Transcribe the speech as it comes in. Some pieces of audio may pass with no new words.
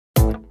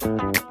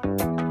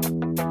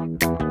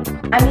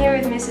I'm here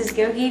with Mrs.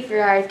 Goeke for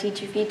our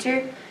teacher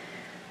feature.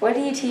 What do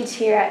you teach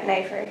here at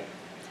Nipher?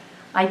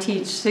 I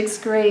teach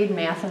 6th grade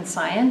math and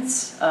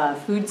science,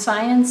 food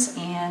science,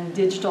 and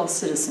digital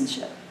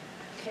citizenship.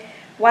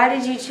 Why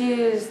did you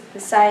choose the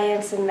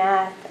science and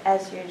math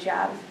as your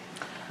job?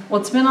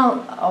 Well, it's been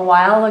a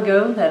while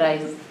ago that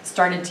I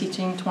started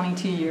teaching,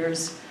 22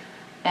 years,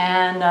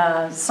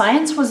 and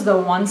science was the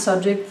one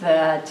subject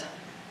that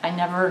I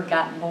never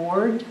got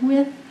bored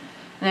with.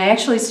 And I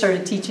actually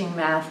started teaching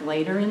math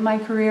later in my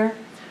career,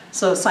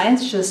 so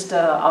science just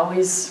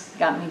always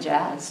got me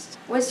jazzed.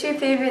 What's your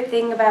favorite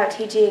thing about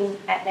teaching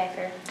at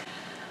Nipher?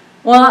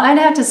 Well, I'd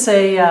have to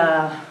say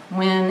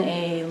when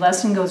a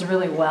lesson goes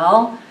really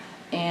well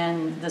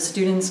and the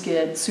students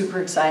get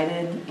super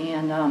excited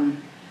and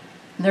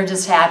they're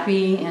just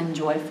happy and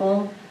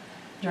joyful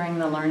during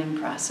the learning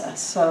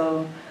process.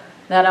 So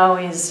that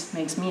always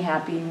makes me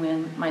happy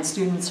when my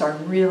students are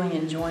really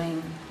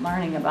enjoying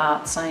learning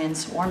about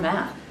science or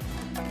math.